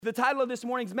The title of this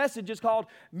morning's message is called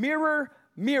Mirror,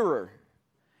 Mirror.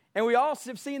 And we all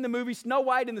have seen the movie Snow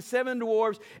White and the Seven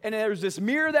Dwarfs, and there was this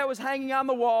mirror that was hanging on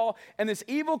the wall, and this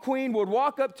evil queen would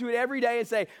walk up to it every day and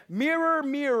say, "Mirror,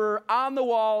 mirror on the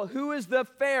wall, who is the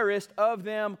fairest of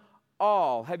them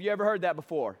all?" Have you ever heard that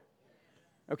before?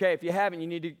 Okay, if you haven't, you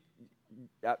need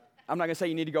to, I'm not going to say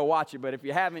you need to go watch it, but if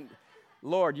you haven't,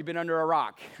 Lord, you've been under a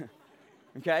rock.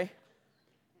 Okay?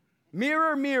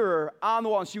 Mirror, mirror on the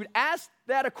wall. And she would ask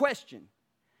that a question.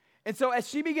 And so as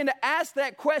she began to ask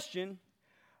that question,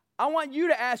 I want you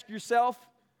to ask yourself,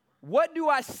 what do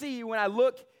I see when I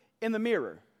look in the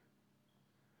mirror?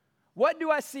 What do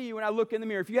I see when I look in the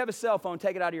mirror? If you have a cell phone,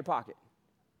 take it out of your pocket.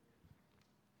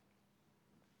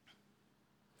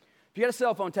 If you got a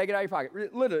cell phone, take it out of your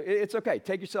pocket. Literally, it's okay.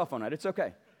 Take your cell phone out. It's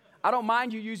okay. I don't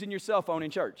mind you using your cell phone in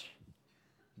church.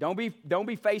 Don't be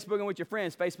Facebooking with your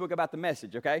friends. Facebook about the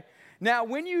message, okay? Now,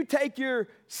 when you take your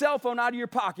cell phone out of your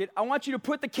pocket, I want you to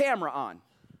put the camera on,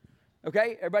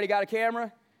 okay? Everybody got a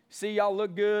camera? See, y'all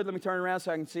look good. Let me turn around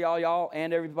so I can see all y'all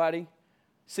and everybody.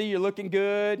 See, you're looking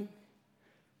good.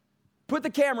 Put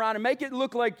the camera on and make it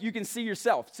look like you can see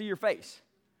yourself, see your face,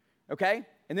 okay?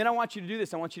 And then I want you to do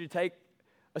this. I want you to take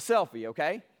a selfie,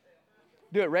 okay?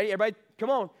 Do it. Ready? Everybody, come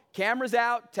on. Cameras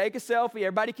out. Take a selfie.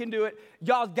 Everybody can do it.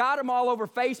 Y'all got them all over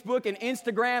Facebook and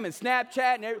Instagram and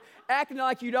Snapchat and acting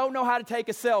like you don't know how to take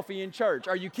a selfie in church.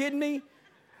 Are you kidding me?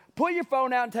 Pull your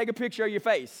phone out and take a picture of your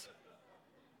face.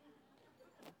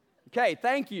 Okay,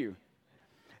 thank you.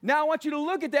 Now I want you to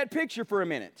look at that picture for a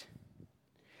minute.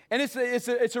 And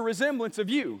it's a resemblance of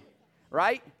you,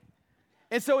 right?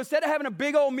 And so instead of having a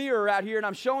big old mirror out here and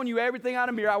I'm showing you everything on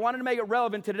a mirror, I wanted to make it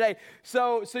relevant to today.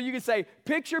 So you can say,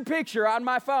 picture on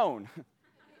my phone,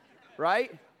 right?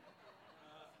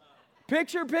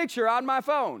 Picture on my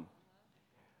phone.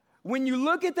 When you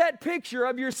look at that picture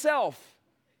of yourself,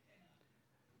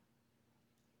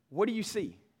 what do you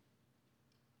see?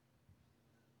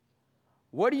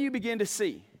 What do you begin to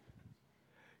see?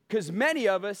 Because many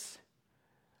of us,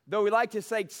 though we like to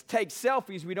say take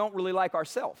selfies, we don't really like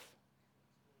ourselves.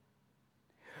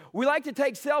 We like to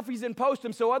take selfies and post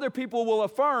them so other people will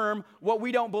affirm what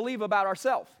we don't believe about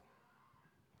ourselves.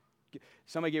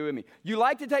 Somebody get with me. You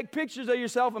like to take pictures of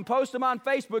yourself and post them on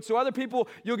Facebook so other people,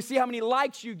 you'll see how many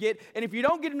likes you get. And if you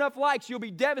don't get enough likes, you'll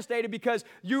be devastated because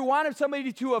you wanted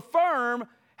somebody to affirm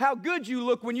how good you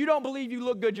look when you don't believe you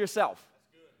look good yourself.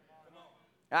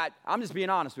 I'm just being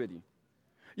honest with you.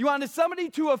 You wanted somebody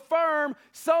to affirm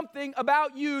something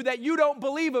about you that you don't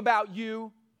believe about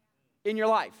you in your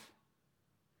life.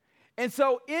 And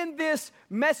so in this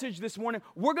message this morning,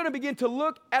 we're going to begin to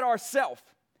look at ourselves.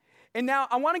 And now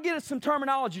I want to get some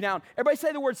terminology down. Everybody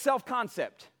say the word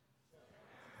self-concept.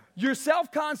 Your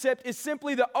self-concept is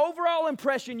simply the overall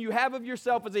impression you have of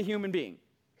yourself as a human being.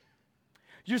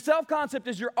 Your self-concept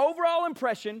is your overall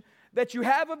impression that you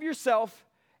have of yourself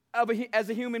as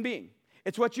a human being.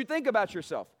 It's what you think about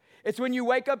yourself. It's when you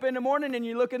wake up in the morning and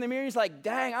you look in the mirror and you're like,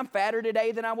 dang, I'm fatter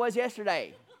today than I was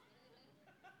yesterday.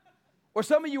 Or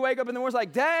some of you wake up in the morning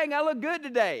like, dang, I look good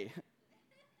today.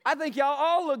 I think y'all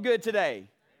all look good today. Amen.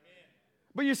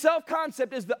 But your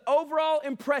self-concept is the overall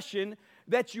impression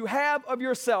that you have of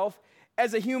yourself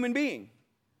as a human being.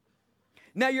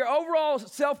 Now, your overall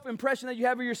self-impression that you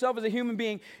have of yourself as a human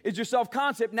being is your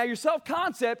self-concept. Now, your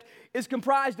self-concept is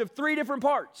comprised of three different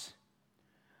parts.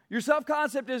 Your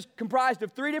self-concept is comprised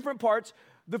of three different parts.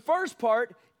 The first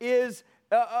part is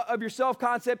of your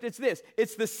self-concept, it's this.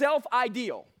 It's the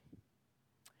self-ideal.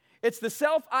 It's the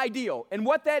self-ideal. And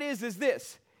what that is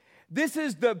this. This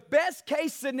is the best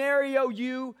case scenario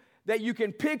you that you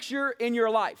can picture in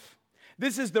your life.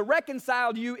 This is the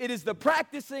reconciled you. It is the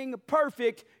practicing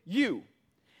perfect you.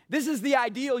 This is the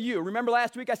ideal you. Remember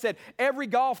last week I said every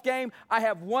golf game, I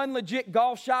have one legit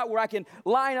golf shot where I can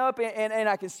line up and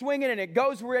I can swing it and it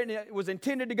goes where it was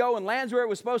intended to go and lands where it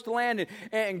was supposed to land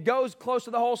and goes close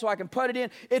to the hole so I can put it in.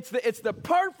 It's the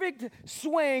perfect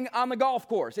swing on the golf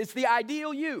course. It's the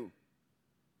ideal you.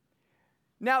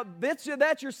 Now, that's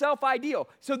your self-ideal.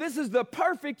 So this is the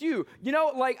perfect you. You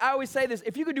know, like I always say this,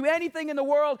 if you could do anything in the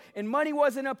world and money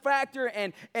wasn't a factor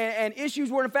and issues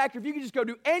weren't a factor, if you could just go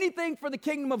do anything for the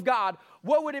kingdom of God,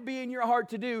 what would it be in your heart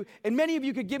to do? And many of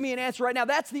you could give me an answer right now.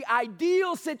 That's the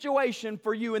ideal situation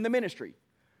for you in the ministry,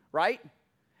 right?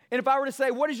 And if I were to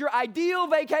say, what is your ideal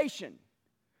vacation?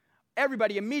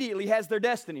 Everybody immediately has their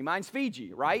destiny. Mine's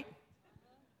Fiji, right?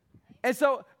 And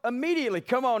so immediately,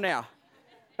 come on now.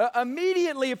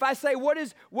 Immediately, if I say, what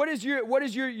is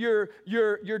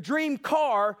your dream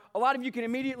car, a lot of you can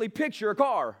immediately picture a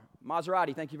car.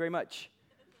 Maserati, thank you very much.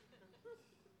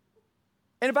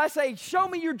 And if I say, show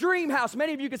me your dream house,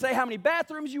 many of you can say how many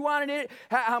bathrooms you wanted in it,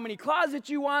 how many closets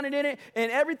you wanted in it,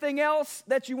 and everything else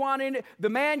that you want in it, the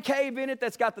man cave in it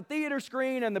that's got the theater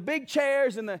screen and the big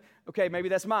chairs and okay, maybe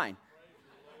that's mine.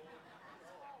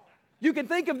 You can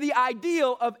think of the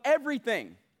ideal of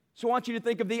everything. So I want you to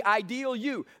think of the ideal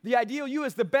you. The ideal you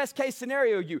is the best case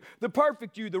scenario you, the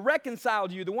perfect you, the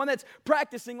reconciled you, the one that's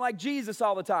practicing like Jesus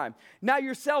all the time. Now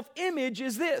your self-image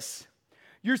is this.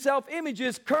 Your self-image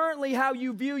is currently how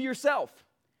you view yourself.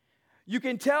 You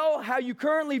can tell how you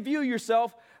currently view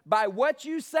yourself by what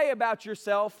you say about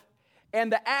yourself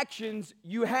and the actions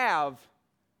you have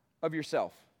of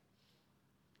yourself.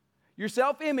 Your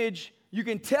self-image, you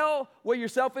can tell what your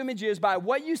self-image is by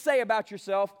what you say about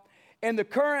yourself and the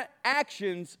current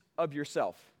actions of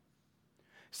yourself.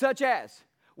 Such as,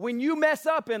 when you mess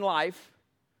up in life,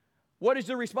 what is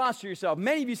the response to yourself?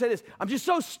 Many of you say this, I'm just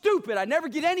so stupid, I never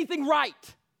get anything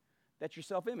right. That's your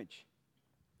self-image.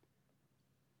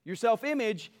 Your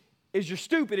self-image is you're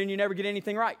stupid and you never get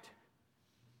anything right.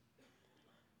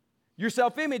 Your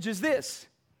self-image is this.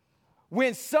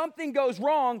 When something goes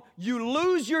wrong, you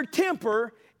lose your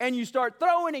temper and you start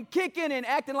throwing and kicking and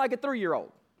acting like a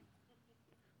 3-year-old.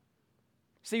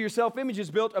 See, your self-image is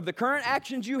built of the current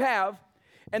actions you have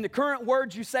and the current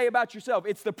words you say about yourself.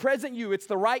 It's the present you. It's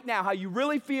the right now, how you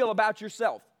really feel about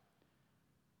yourself.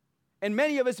 And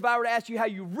many of us, if I were to ask you how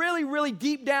you really, really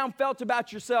deep down felt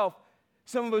about yourself,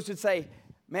 some of us would say,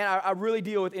 man, I really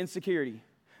deal with insecurity.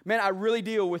 Man, I really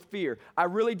deal with fear. I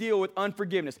really deal with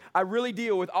unforgiveness. I really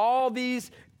deal with all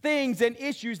these things and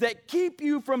issues that keep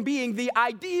you from being the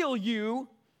ideal you.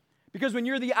 Because when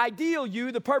you're the ideal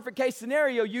you, the perfect case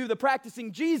scenario you, the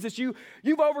practicing Jesus you,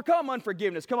 you've overcome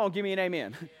unforgiveness. Come on, give me an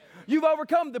amen. You've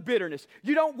overcome the bitterness.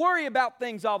 You don't worry about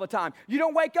things all the time. You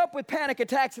don't wake up with panic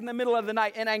attacks in the middle of the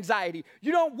night and anxiety.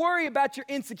 You don't worry about your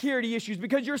insecurity issues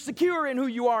because you're secure in who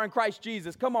you are in Christ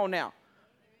Jesus. Come on now.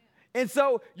 And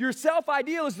so your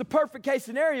self-ideal is the perfect case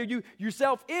scenario. Your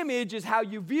self-image is how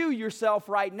you view yourself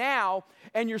right now.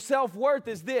 And your self-worth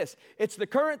is this. It's the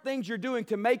current things you're doing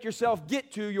to make yourself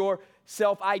get to your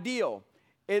self-ideal.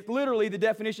 It literally, the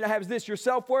definition I have is this. Your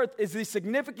self-worth is the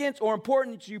significance or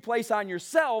importance you place on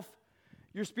yourself,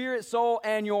 your spirit, soul,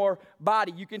 and your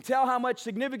body. You can tell how much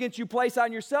significance you place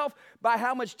on yourself by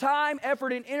how much time,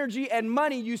 effort, and energy and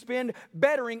money you spend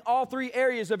bettering all 3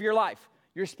 areas of your life.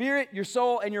 Your spirit, your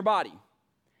soul, and your body.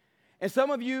 And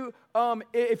some of you,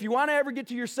 if you want to ever get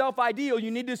to your self-ideal,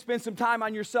 you need to spend some time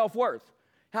on your self-worth.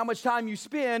 How much time you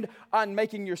spend on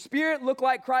making your spirit look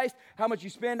like Christ, how much you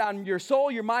spend on your soul,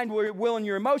 your mind, will, and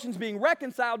your emotions being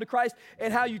reconciled to Christ,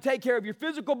 and how you take care of your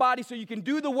physical body so you can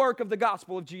do the work of the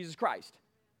gospel of Jesus Christ.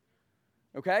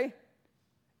 Okay?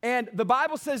 And the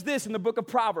Bible says this in the book of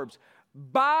Proverbs,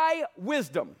 buy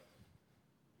wisdom.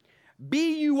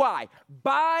 B-U-I,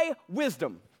 buy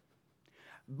wisdom.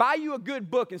 Buy you a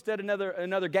good book instead of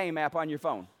another game app on your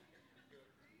phone.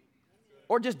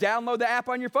 Or just download the app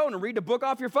on your phone and read the book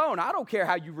off your phone. I don't care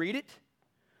how you read it.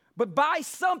 But buy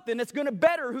something that's going to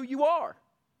better who you are.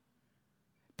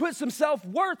 Put some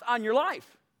self-worth on your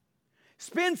life.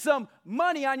 Spend some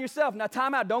money on yourself. Now,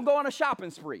 time out. Don't go on a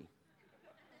shopping spree.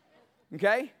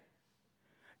 Okay?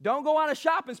 Don't go on a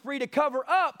shopping spree to cover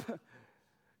up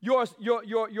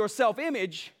your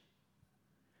self-image.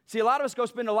 See, a lot of us go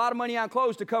spend a lot of money on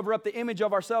clothes to cover up the image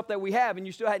of ourself that we have, and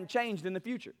you still hadn't changed in the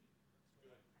future.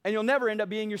 And you'll never end up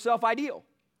being your self-ideal,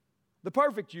 the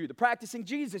perfect you, the practicing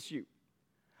Jesus you.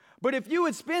 But if you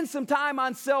would spend some time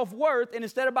on self-worth, and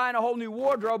instead of buying a whole new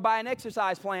wardrobe, buy an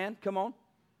exercise plan, come on.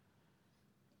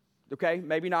 Okay,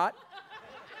 maybe not.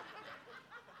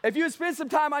 If you would spend some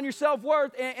time on your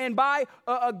self-worth and buy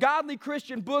a godly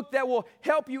Christian book that will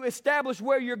help you establish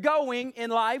where you're going in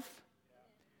life,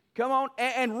 come on,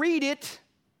 and read it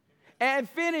and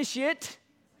finish it,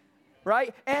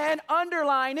 right? And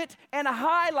underline it and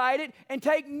highlight it and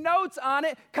take notes on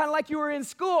it, kind of like you were in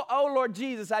school. Oh, Lord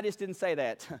Jesus, I just didn't say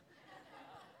that.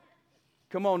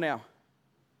 Come on now.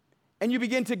 And you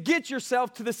begin to get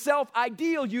yourself to the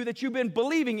self-ideal you that you've been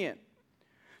believing in.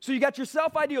 So you got your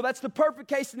self-ideal, that's the perfect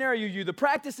case scenario you, the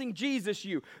practicing Jesus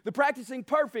you, the practicing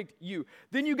perfect you.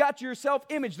 Then you got your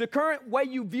self-image, the current way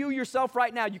you view yourself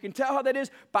right now. You can tell how that is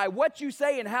by what you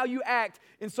say and how you act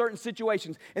in certain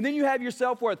situations. And then you have your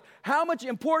self-worth. How much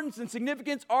importance and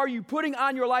significance are you putting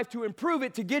on your life to improve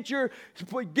it, to get your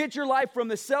life from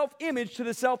the self-image to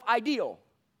the self-ideal?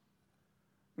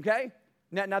 Okay?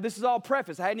 Now this is all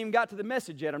preface. I hadn't even got to the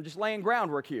message yet. I'm just laying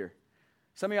groundwork here.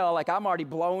 Some of y'all are like, I'm already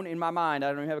blown in my mind. I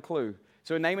don't even have a clue.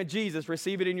 So in the name of Jesus,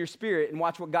 receive it in your spirit and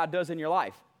watch what God does in your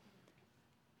life.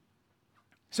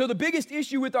 So the biggest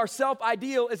issue with our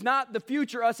self-ideal is not the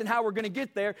future us and how we're going to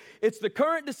get there. It's the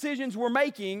current decisions we're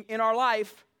making in our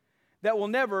life that will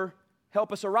never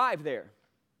help us arrive there.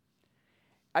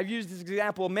 I've used this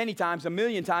example many times, a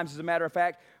million times as a matter of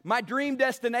fact. My dream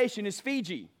destination is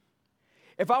Fiji.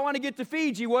 If I want to get to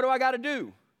Fiji, what do I got to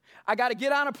do? I got to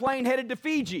get on a plane headed to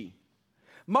Fiji.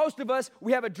 Most of us,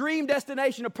 we have a dream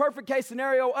destination, a perfect case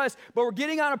scenario, us, but we're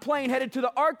getting on a plane headed to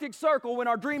the Arctic Circle when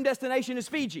our dream destination is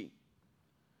Fiji.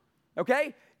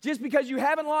 Okay? Just because you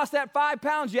haven't lost that 5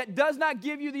 pounds yet does not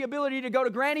give you the ability to go to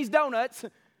Granny's Donuts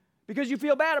because you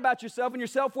feel bad about yourself and your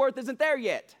self-worth isn't there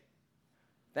yet.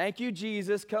 Thank you,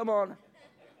 Jesus. Come on.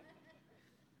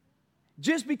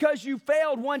 Just because you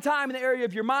failed one time in the area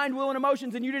of your mind, will, and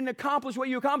emotions and you didn't accomplish what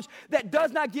you accomplished, that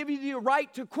does not give you the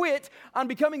right to quit on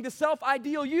becoming the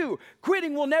self-ideal you.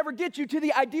 Quitting will never get you to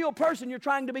the ideal person you're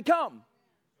trying to become.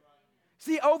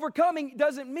 See, overcoming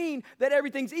doesn't mean that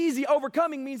everything's easy.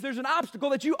 Overcoming means there's an obstacle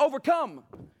that you overcome.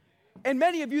 And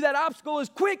many of you, that obstacle is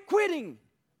quitting.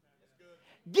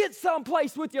 Get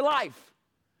someplace with your life.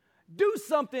 Do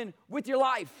something with your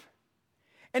life.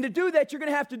 And to do that, you're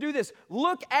going to have to do this.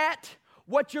 Look at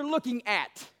what you're looking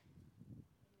at.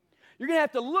 You're going to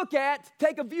have to look at,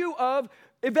 take a view of,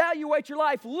 evaluate your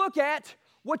life. Look at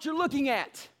what you're looking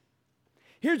at.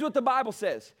 Here's what the Bible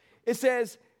says. It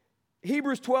says,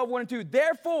 Hebrews 12, 1 and 2,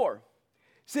 therefore,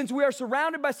 since we are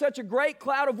surrounded by such a great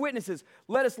cloud of witnesses,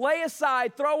 let us lay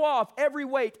aside, throw off every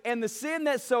weight and the sin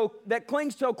that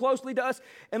clings so closely to us,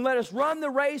 and let us run the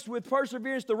race with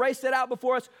perseverance, the race set out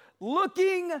before us,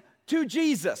 looking to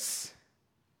Jesus.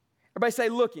 Everybody say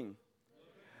looking.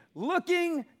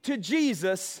 Looking to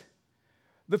Jesus,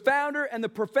 the founder and the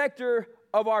perfecter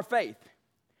of our faith.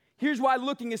 Here's why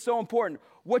looking is so important.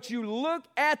 What you look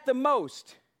at the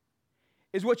most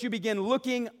is what you begin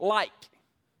looking like.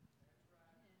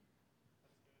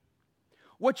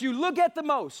 What you look at the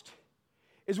most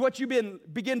is what you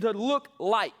begin to look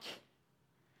like.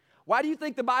 Why do you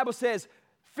think the Bible says,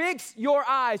 fix your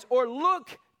eyes or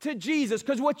look to Jesus?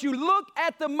 Because what you look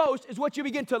at the most is what you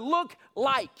begin to look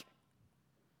like.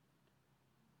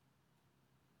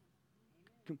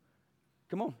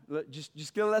 Come on,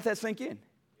 just let that sink in.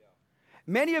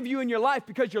 Many of you in your life,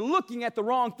 because you're looking at the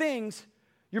wrong things,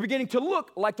 you're beginning to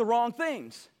look like the wrong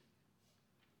things.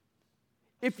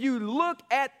 If you look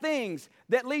at things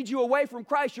that lead you away from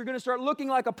Christ, you're going to start looking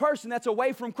like a person that's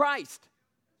away from Christ.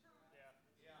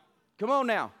 Come on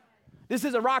now. This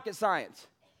isn't rocket science.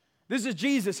 This is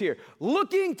Jesus here.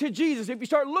 Looking to Jesus. If you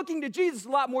start looking to Jesus a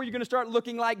lot more, you're going to start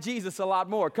looking like Jesus a lot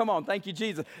more. Come on, thank you,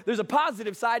 Jesus. There's a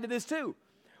positive side to this too.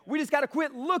 We just got to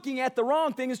quit looking at the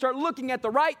wrong thing and start looking at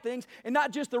the right things, and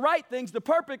not just the right things, the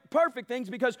perfect things,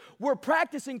 because we're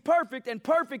practicing perfect, and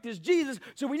perfect is Jesus.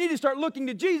 So we need to start looking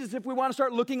to Jesus if we want to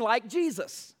start looking like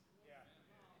Jesus.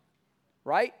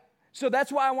 Right? So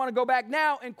that's why I want to go back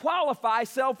now and qualify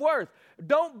self-worth.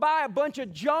 Don't buy a bunch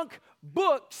of junk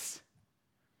books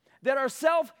that are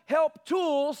self-help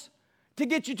tools to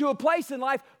get you to a place in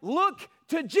life. Look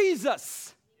to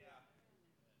Jesus.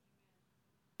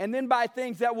 And then buy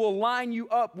things that will line you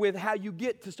up with how you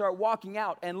get to start walking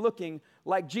out and looking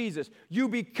like Jesus. You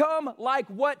become like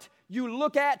what you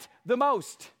look at the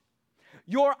most.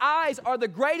 Your eyes are the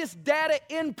greatest data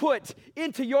input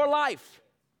into your life.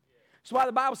 That's why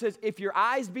the Bible says, if your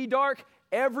eyes be dark,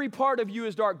 every part of you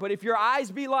is dark. But if your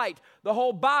eyes be light, the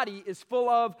whole body is full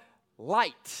of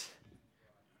light.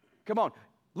 Come on.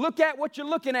 Look at what you're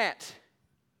looking at.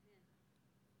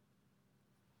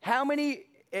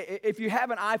 If you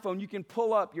have an iPhone, you can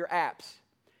pull up your apps,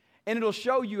 and it'll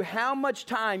show you how much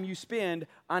time you spend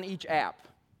on each app.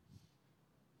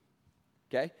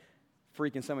 Okay?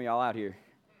 Freaking some of y'all out here.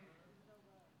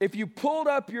 If you pulled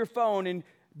up your phone and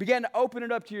began to open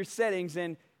it up to your settings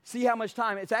and see how much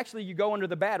time, it's actually, you go under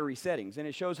the battery settings, and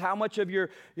it shows how much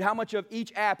of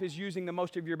each app is using the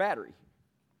most of your battery.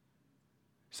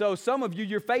 So some of you,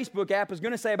 your Facebook app is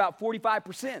going to say about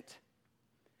 45%.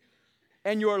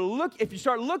 And if you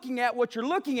start looking at what you're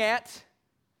looking at,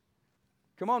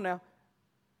 come on now,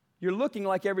 you're looking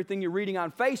like everything you're reading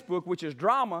on Facebook, which is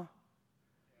drama,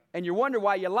 and you wonder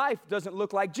why your life doesn't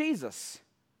look like Jesus.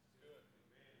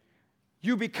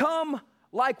 You become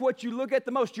like what you look at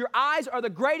the most. Your eyes are the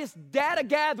greatest data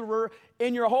gatherer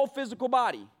in your whole physical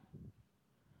body.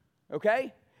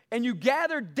 Okay? And you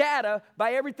gather data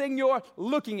by everything you're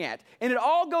looking at. And it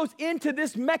all goes into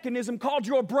this mechanism called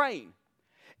your brain.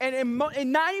 And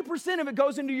 90% of it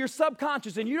goes into your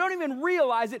subconscious, and you don't even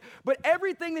realize it, but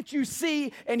everything that you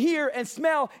see and hear and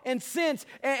smell and sense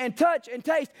and touch and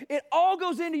taste, it all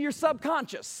goes into your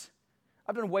subconscious.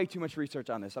 I've done way too much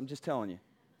research on this, I'm just telling you.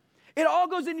 It all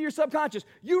goes into your subconscious.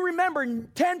 You remember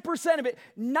 10% of it,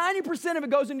 90% of it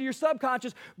goes into your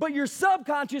subconscious, but your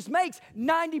subconscious makes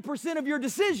 90% of your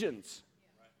decisions.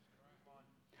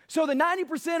 So the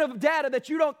 90% of data that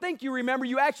you don't think you remember,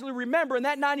 you actually remember, and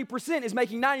that 90% is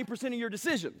making 90% of your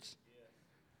decisions.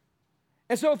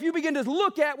 And so if you begin to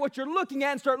look at what you're looking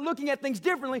at and start looking at things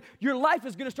differently, your life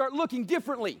is going to start looking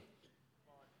differently.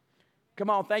 Come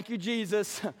on, thank you,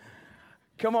 Jesus.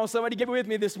 Come on, somebody get with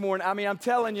me this morning. I mean, I'm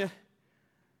telling you,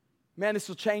 man, this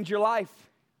will change your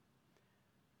life.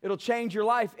 It'll change your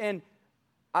life. And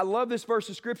I love this verse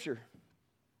of Scripture.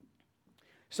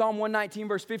 Psalm 119,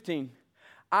 verse 15.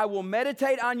 I will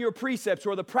meditate on your precepts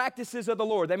or the practices of the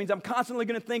Lord. That means I'm constantly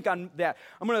going to think on that.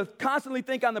 I'm going to constantly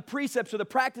think on the precepts or the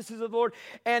practices of the Lord.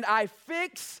 And I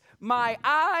fix my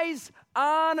eyes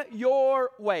on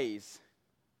your ways.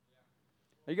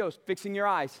 There you go, fixing your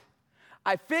eyes.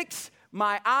 I fix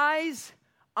my eyes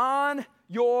on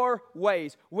your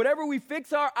ways. Whatever we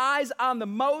fix our eyes on the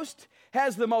most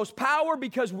has the most power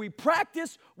because we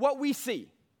practice what we see.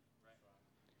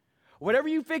 Whatever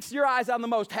you fix your eyes on the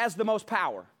most has the most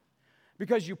power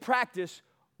because you practice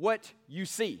what you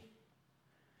see.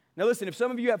 Now listen, if some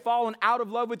of you have fallen out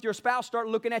of love with your spouse, start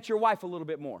looking at your wife a little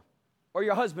bit more or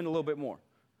your husband a little bit more.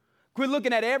 Quit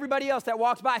looking at everybody else that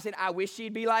walks by saying, I wish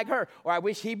she'd be like her, or I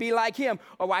wish he'd be like him,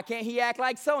 or why can't he act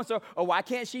like so-and-so, or why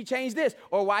can't she change this,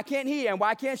 or why can't he, and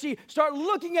why can't she? Start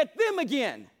looking at them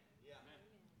again. Yeah.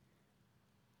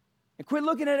 And quit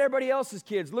looking at everybody else's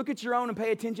kids. Look at your own and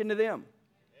pay attention to them.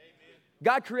 Amen.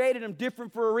 God created them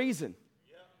different for a reason.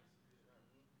 Yeah.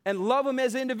 And love them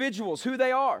as individuals, who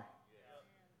they are. Yeah.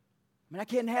 I mean, I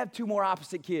can't have two more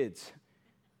opposite kids.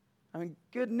 I mean,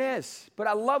 goodness, but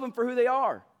I love them for who they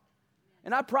are.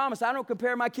 And I promise I don't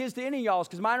compare my kids to any of y'all's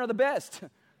because mine are the best.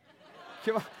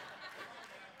 Come on.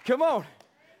 Come on.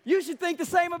 You should think the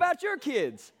same about your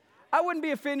kids. I wouldn't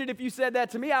be offended if you said that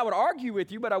to me. I would argue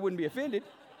with you, but I wouldn't be offended.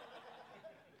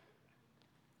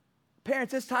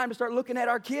 Parents, it's time to start looking at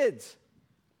our kids.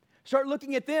 Start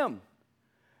looking at them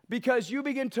because you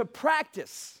begin to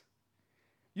practice.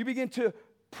 You begin to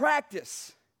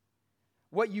practice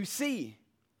what you see.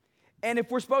 And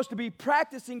if we're supposed to be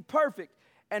practicing perfect,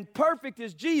 and perfect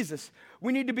is Jesus,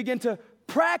 we need to begin to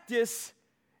practice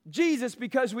Jesus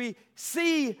because we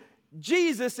see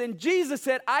Jesus, and Jesus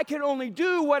said, I can only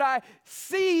do what I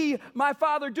see my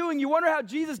Father doing. You wonder how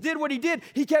Jesus did what he did?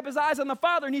 He kept his eyes on the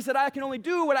Father, and he said, I can only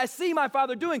do what I see my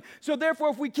Father doing. So therefore,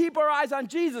 if we keep our eyes on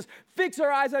Jesus, fix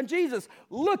our eyes on Jesus,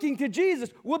 looking to Jesus,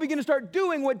 we'll begin to start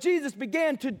doing what Jesus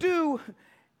began to do,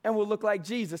 and we'll look like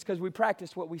Jesus because we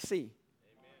practice what we see. Amen.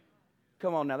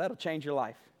 Come on now, that'll change your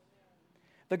life.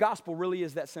 The gospel really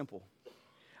is that simple.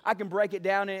 I can break it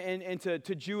down into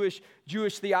Jewish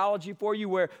theology for you,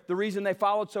 where the reason they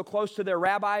followed so close to their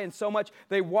rabbi and so much,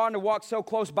 they wanted to walk so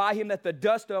close by him that the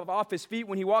dust off his feet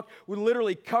when he walked would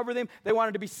literally cover them. They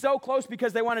wanted to be so close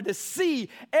because they wanted to see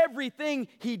everything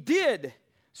he did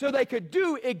so they could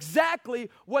do exactly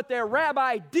what their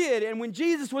rabbi did. And when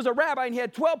Jesus was a rabbi and he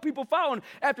had 12 people following,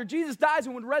 after Jesus dies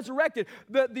and was resurrected,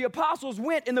 the apostles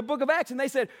went in the book of Acts and they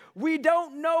said, we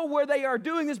don't know where they are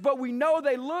doing this, but we know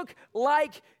they look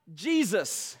like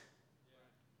Jesus.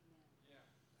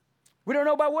 We don't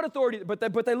know by what authority, but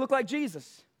they look like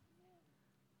Jesus.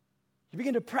 You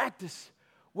begin to practice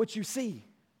what you see.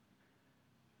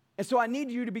 And so I need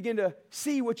you to begin to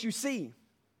see what you see.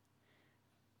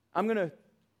 I'm going to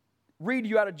read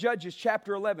you out of Judges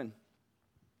chapter 11.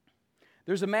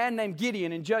 There's a man named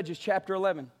Gideon in Judges chapter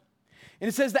 11. And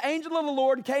it says, the angel of the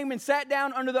Lord came and sat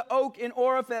down under the oak in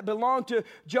Orph that belonged to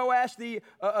Joash the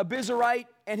Abiezrite,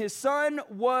 and his son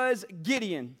was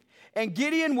Gideon. And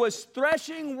Gideon was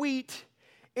threshing wheat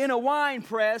in a wine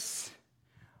press.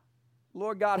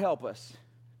 Lord God help us.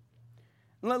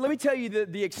 Let me tell you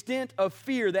the extent of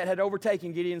fear that had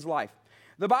overtaken Gideon's life.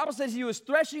 The Bible says he was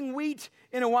threshing wheat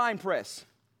in a wine press.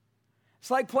 It's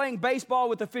like playing baseball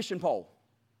with a fishing pole.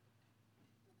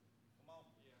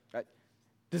 Right?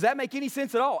 Does that make any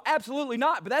sense at all? Absolutely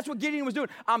not, but that's what Gideon was doing.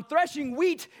 I'm threshing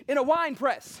wheat in a wine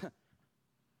press.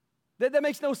 That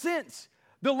makes no sense.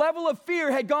 The level of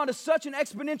fear had gone to such an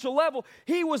exponential level,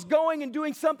 he was going and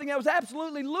doing something that was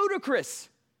absolutely ludicrous.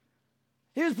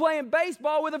 He was playing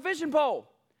baseball with a fishing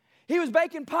pole. He was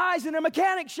baking pies in a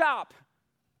mechanic shop.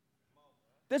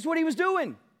 That's what he was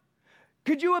doing.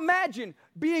 Could you imagine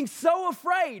being so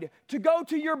afraid to go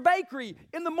to your bakery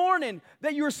in the morning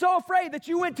that you were so afraid that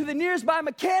you went to the nearest by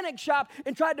mechanic shop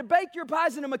and tried to bake your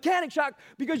pies in a mechanic shop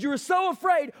because you were so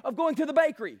afraid of going to the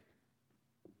bakery?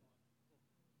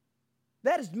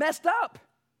 That is messed up.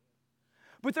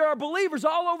 But there are believers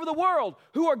all over the world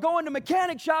who are going to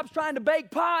mechanic shops trying to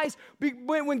bake pies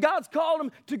when God's called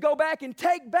them to go back and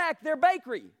take back their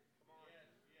bakery.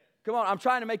 Come on, I'm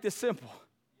trying to make this simple.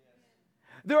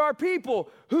 There are people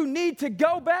who need to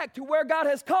go back to where God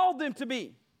has called them to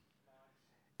be,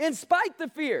 in spite the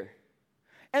fear.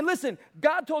 And listen,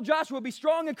 God told Joshua, be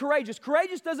strong and courageous.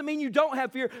 Courageous doesn't mean you don't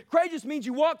have fear. Courageous means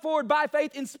you walk forward by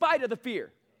faith in spite of the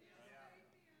fear.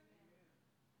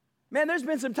 Man, there's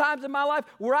been some times in my life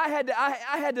where I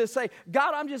had to say,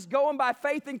 God, I'm just going by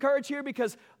faith and courage here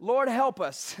because, Lord, help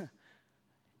us.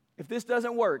 If this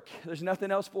doesn't work, there's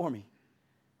nothing else for me.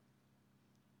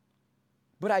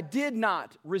 But I did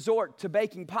not resort to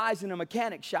baking pies in a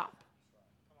mechanic shop.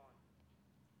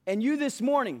 And you this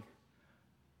morning,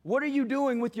 what are you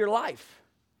doing with your life?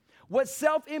 What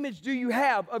self-image do you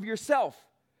have of yourself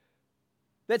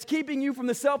that's keeping you from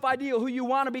the self-ideal who you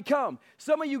want to become?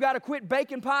 Some of you got to quit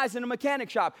baking pies in a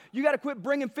mechanic shop. You got to quit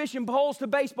bringing fishing poles to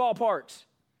baseball parks.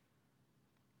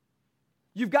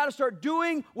 You've got to start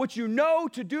doing what you know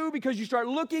to do because you start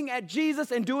looking at Jesus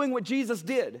and doing what Jesus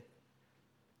did.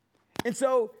 And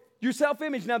so your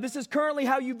self-image, now this is currently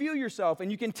how you view yourself,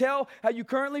 and you can tell how you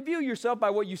currently view yourself by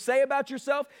what you say about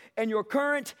yourself and your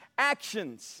current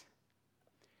actions.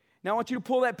 Now I want you to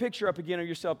pull that picture up again of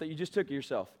yourself that you just took of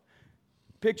yourself.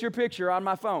 Picture on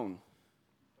my phone.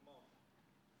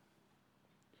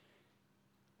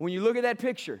 When you look at that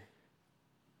picture,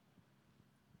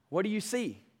 what do you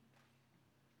see?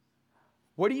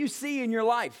 What do you see in your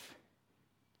life?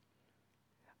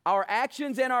 Our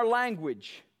actions and our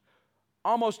language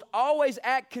almost always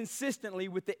act consistently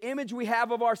with the image we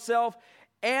have of ourselves,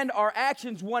 and our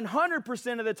actions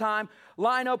 100% of the time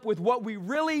line up with what we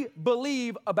really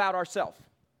believe about ourselves.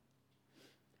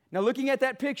 Now, looking at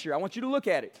that picture, I want you to look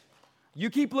at it. You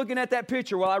keep looking at that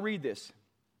picture while I read this.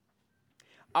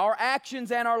 Our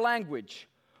actions and our language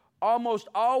almost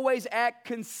always act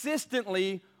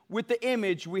consistently with the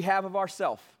image we have of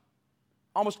ourselves.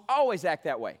 Almost always act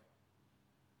that way.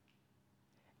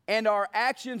 And our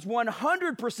actions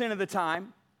 100% of the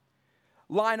time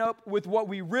line up with what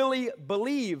we really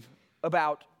believe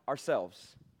about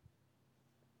ourselves.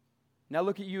 Now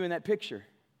look at you in that picture.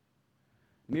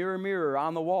 Mirror, mirror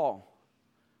on the wall.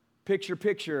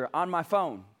 Picture on my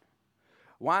phone.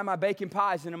 Why am I baking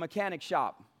pies in a mechanic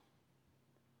shop?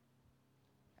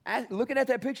 Looking at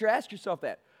that picture, ask yourself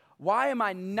that. Why am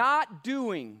I not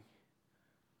doing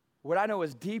what I know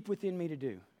is deep within me to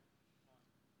do?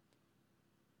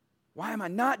 Why am I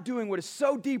not doing what is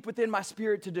so deep within my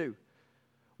spirit to do?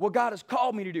 What God has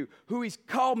called me to do, who He's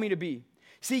called me to be.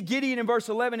 See, Gideon in verse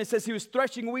 11, it says he was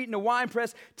threshing wheat in a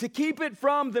winepress to keep it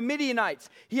from the Midianites.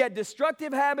 He had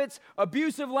destructive habits,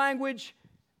 abusive language,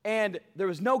 and there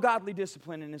was no godly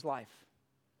discipline in his life.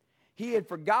 He had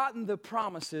forgotten the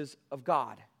promises of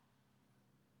God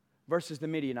versus the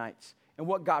Midianites. And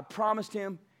what God promised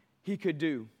him, he could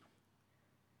do.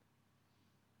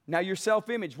 Now, your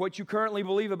self-image, what you currently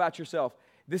believe about yourself,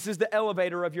 this is the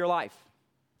elevator of your life.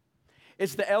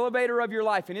 It's the elevator of your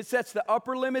life, and it sets the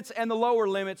upper limits and the lower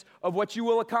limits of what you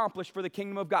will accomplish for the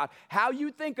kingdom of God. How you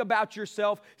think about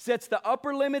yourself sets the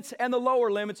upper limits and the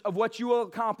lower limits of what you will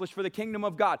accomplish for the kingdom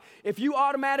of God. If you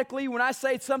automatically, when I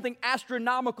say something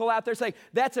astronomical out there, say,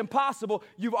 that's impossible,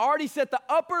 you've already set the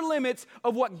upper limits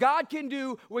of what God can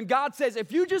do when God says,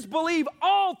 if you just believe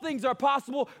all things are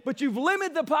possible, but you've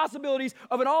limited the possibilities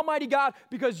of an almighty God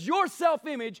because your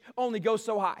self-image only goes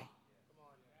so high.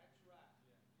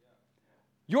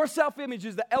 Your self-image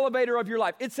is the elevator of your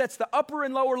life. It sets the upper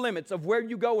and lower limits of where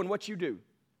you go and what you do.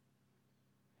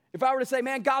 If I were to say,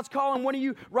 man, God's calling one of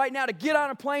you right now to get on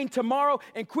a plane tomorrow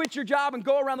and quit your job and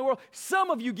go around the world, some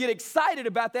of you get excited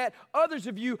about that. Others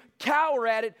of you cower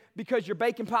at it because you're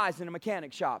baking pies in a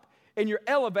mechanic shop and your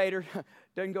elevator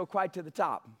doesn't go quite to the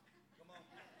top.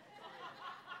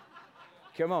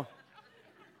 Come on.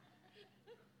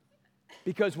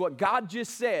 Because what God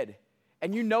just said,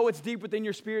 and you know it's deep within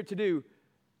your spirit to do,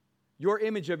 your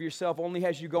image of yourself only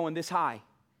has you going this high.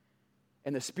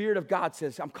 And the Spirit of God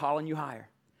says, I'm calling you higher.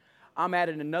 I'm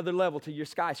adding another level to your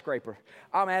skyscraper.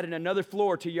 I'm adding another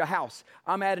floor to your house.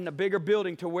 I'm adding a bigger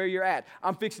building to where you're at.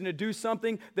 I'm fixing to do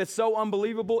something that's so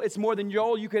unbelievable, it's more than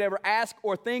all you could ever ask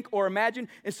or think or imagine.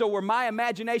 And so where my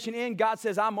imagination ends, God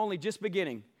says, I'm only just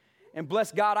beginning. And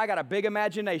bless God, I got a big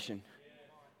imagination.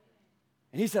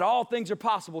 And He said, all things are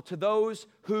possible to those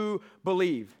who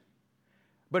believe.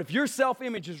 But if your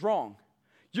self-image is wrong,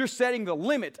 you're setting the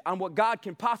limit on what God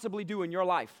can possibly do in your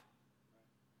life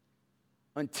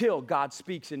until God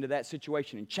speaks into that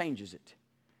situation and changes it.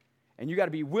 And you got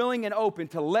to be willing and open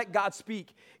to let God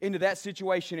speak into that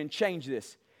situation and change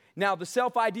this. Now, the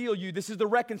self-ideal you, this is the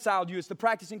reconciled you, it's the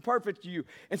practicing perfect you.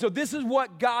 And so this is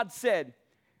what God said.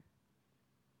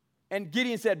 And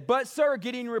Gideon said, "But sir,"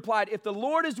 Gideon replied, "if the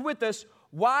Lord is with us,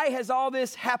 why has all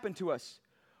this happened to us?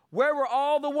 Where were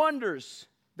all the wonders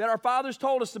that our fathers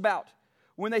told us about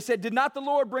when they said, 'Did not the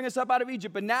Lord bring us up out of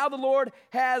Egypt?' But now the Lord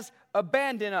has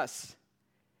abandoned us."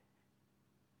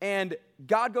 And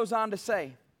God goes on to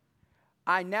say,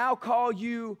 "I now call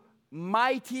you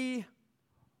mighty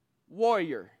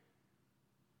warrior,"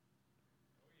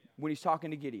 when he's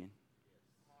talking to Gideon.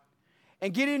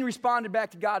 And Gideon responded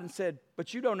back to God and said,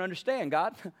 "But you don't understand,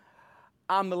 God.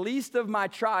 I'm the least of my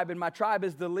tribe, and my tribe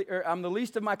is I'm the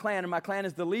least of my clan, and my clan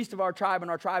is the least of our tribe,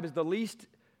 and our tribe is the least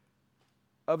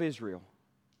of Israel."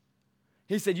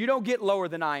 He said, "You don't get lower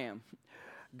than I am."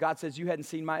 God says, "You hadn't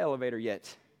seen my elevator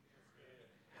yet."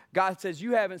 God says,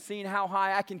 "You haven't seen how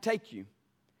high I can take you."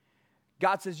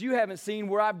 God says, "You haven't seen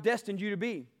where I've destined you to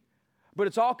be." But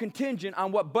it's all contingent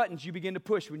on what buttons you begin to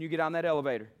push when you get on that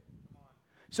elevator.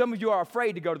 Some of you are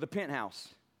afraid to go to the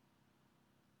penthouse.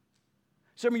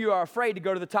 Some of you are afraid to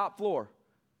go to the top floor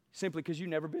simply because you've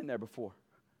never been there before.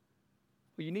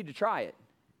 Well, you need to try it.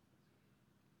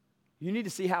 You need to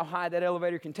see how high that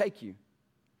elevator can take you.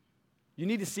 You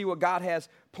need to see what God has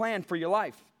planned for your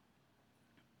life.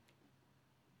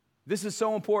 This is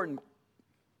so important.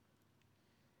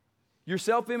 Your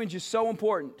self-image is so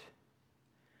important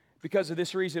because of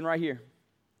this reason right here.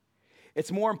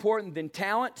 It's more important than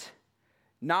talent,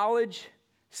 knowledge,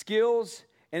 skills,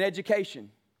 and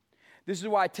education. This is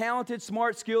why talented,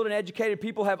 smart, skilled, and educated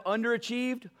people have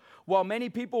underachieved, while many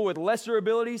people with lesser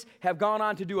abilities have gone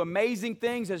on to do amazing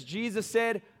things. As Jesus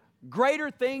said, "Greater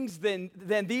things than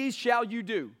these shall you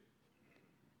do,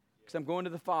 because I'm going to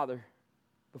the Father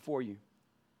before you."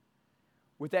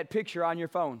 With that picture on your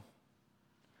phone,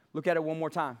 look at it one more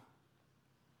time.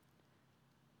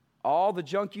 All the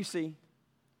junk you see,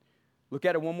 look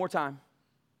at it one more time.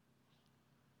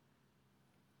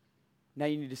 Now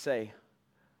you need to say,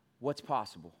 what's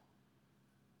possible?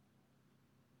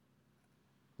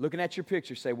 Looking at your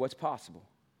picture, say, what's possible?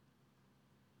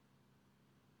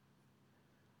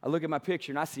 I look at my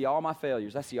picture and I see all my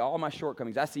failures. I see all my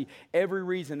shortcomings. I see every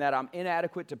reason that I'm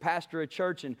inadequate to pastor a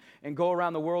church and go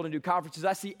around the world and do conferences.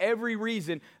 I see every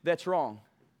reason that's wrong.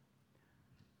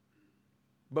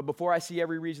 But before I see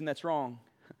every reason that's wrong,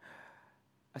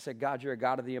 I said, "God, you're a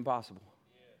God of the impossible."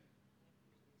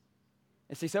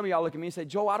 And see, some of y'all look at me and say,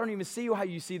 "Joel, I don't even see how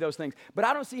you see those things." But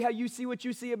I don't see how you see what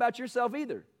you see about yourself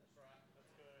either.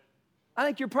 I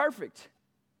think you're perfect.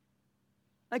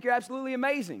 I think you're absolutely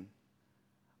amazing.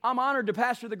 I'm honored to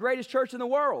pastor the greatest church in the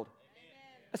world.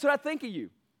 Amen. That's what I think of you.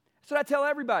 That's what I tell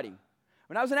everybody.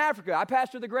 When I was in Africa, I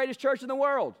pastored the greatest church in the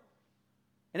world.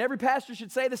 And every pastor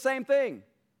should say the same thing,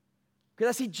 because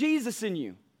I see Jesus in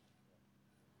you.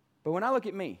 But when I look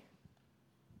at me,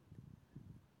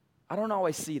 I don't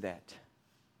always see that.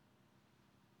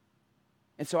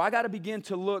 And so I got to begin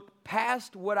to look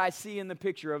past what I see in the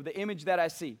picture of the image that I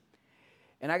see.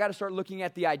 And I got to start looking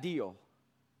at the ideal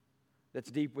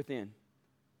that's deep within.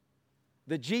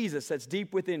 The Jesus that's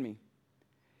deep within me.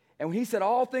 And when he said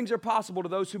all things are possible to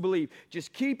those who believe,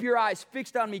 just keep your eyes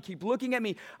fixed on me, keep looking at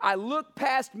me. I look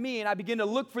past me and I begin to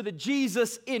look for the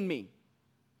Jesus in me.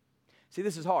 See,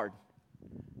 this is hard.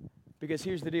 Because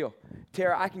here's the deal.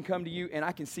 Tara, I can come to you and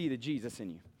I can see the Jesus in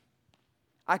you.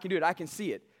 I can do it. I can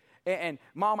see it. And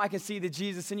Mom, I can see the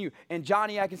Jesus in you. And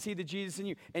Johnny, I can see the Jesus in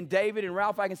you. And David and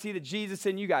Ralph, I can see the Jesus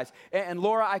in you guys. And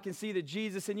Laura, I can see the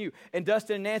Jesus in you. And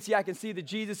Dustin and Nancy, I can see the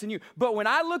Jesus in you. But when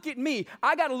I look at me,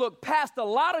 I got to look past a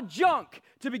lot of junk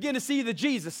to begin to see the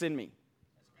Jesus in me.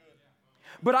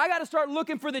 But I got to start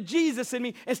looking for the Jesus in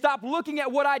me and stop looking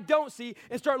at what I don't see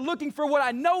and start looking for what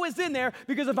I know is in there,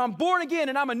 because if I'm born again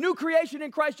and I'm a new creation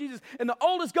in Christ Jesus and the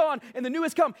old is gone and the new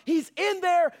has come, he's in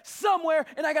there somewhere,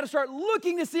 and I got to start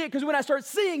looking to see it, because when I start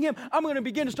seeing him, I'm going to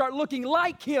begin to start looking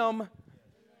like him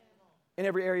in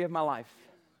every area of my life.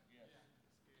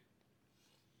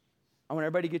 I want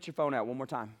everybody to get your phone out one more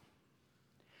time.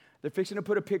 They're fixing to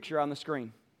put a picture on the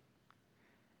screen.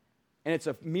 And it's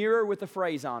a mirror with a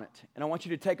phrase on it. And I want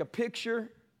you to take a picture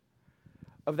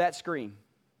of that screen.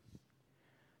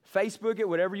 Facebook it,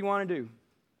 whatever you want to do.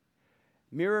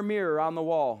 Mirror, mirror on the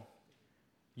wall,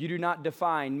 you do not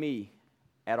define me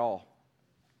at all.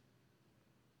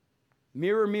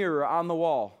 Mirror, mirror on the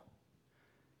wall,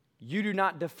 you do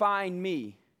not define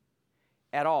me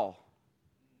at all.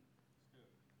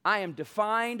 I am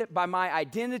defined by my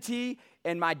identity,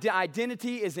 and my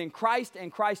identity is in Christ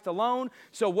and Christ alone.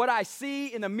 So what I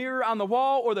see in the mirror on the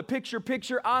wall or the picture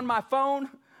on my phone,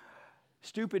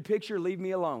 stupid picture, leave me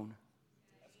alone.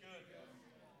 That's good.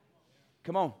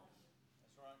 Come on.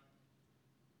 That's right.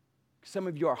 Some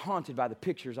of you are haunted by the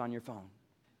pictures on your phone.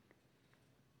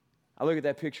 I look at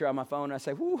that picture on my phone and I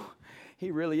say, whoo,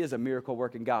 he really is a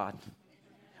miracle-working God.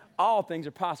 All things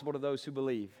are possible to those who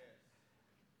believe.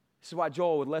 This is why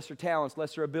Joel, with lesser talents,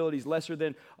 lesser abilities, lesser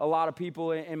than a lot of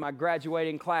people in my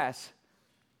graduating class,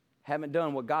 haven't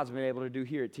done what God's been able to do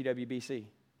here at TWBC.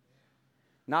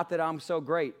 Not that I'm so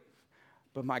great,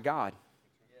 but my God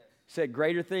said,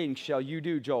 greater things shall you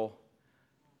do, Joel.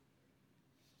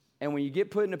 And when you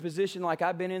get put in a position like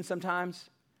I've been in sometimes,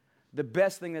 the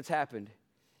best thing that's happened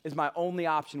is my only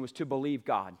option was to believe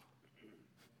God.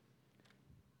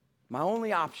 My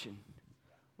only option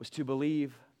was to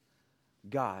believe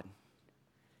God.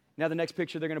 Now the next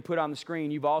picture they're going to put on the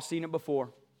screen, you've all seen it before.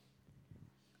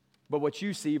 But what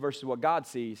you see versus what God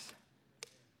sees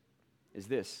is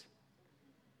this.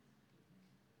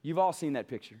 You've all seen that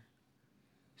picture.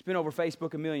 It's been over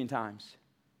Facebook a million times.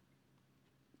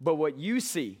 But what you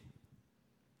see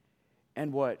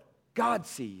and what God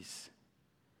sees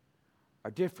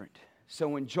are different. So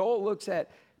when Joel looks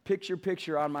at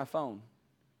picture on my phone,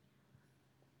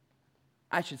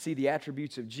 I should see the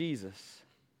attributes of Jesus,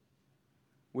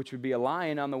 which would be a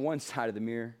lion on the one side of the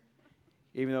mirror,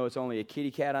 even though it's only a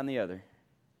kitty cat on the other.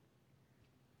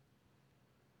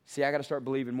 See, I got to start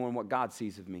believing more in what God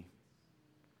sees of me.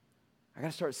 I got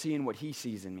to start seeing what he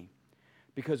sees in me.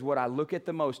 Because what I look at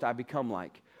the most, I become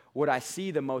like. What I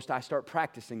see the most, I start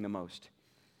practicing the most.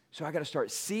 So I got to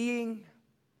start seeing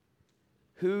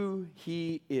who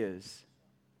he is.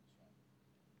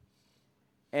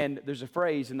 And there's a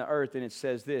phrase in the earth, and it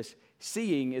says this: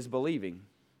 seeing is believing.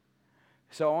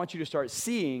 So I want you to start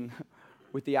seeing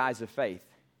with the eyes of faith.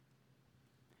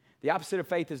 The opposite of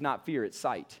faith is not fear, it's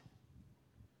sight.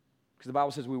 Because the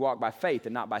Bible says we walk by faith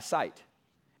and not by sight.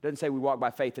 It doesn't say we walk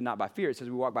by faith and not by fear. It says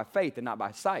we walk by faith and not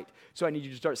by sight. So I need you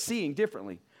to start seeing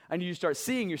differently. I need you to start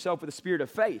seeing yourself with the spirit of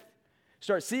faith.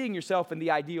 Start seeing yourself in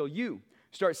the ideal you.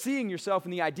 Start seeing yourself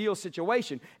in the ideal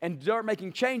situation and start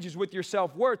making changes with your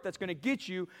self-worth that's going to get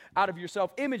you out of your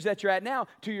self-image that you're at now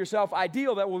to your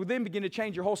self-ideal that will then begin to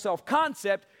change your whole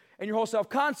self-concept. And your whole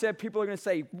self-concept, people are going to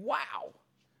say, wow.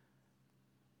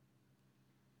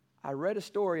 I read a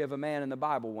story of a man in the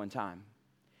Bible one time.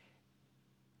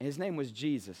 His name was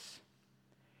Jesus.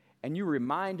 And you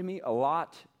remind me a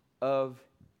lot of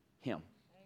him.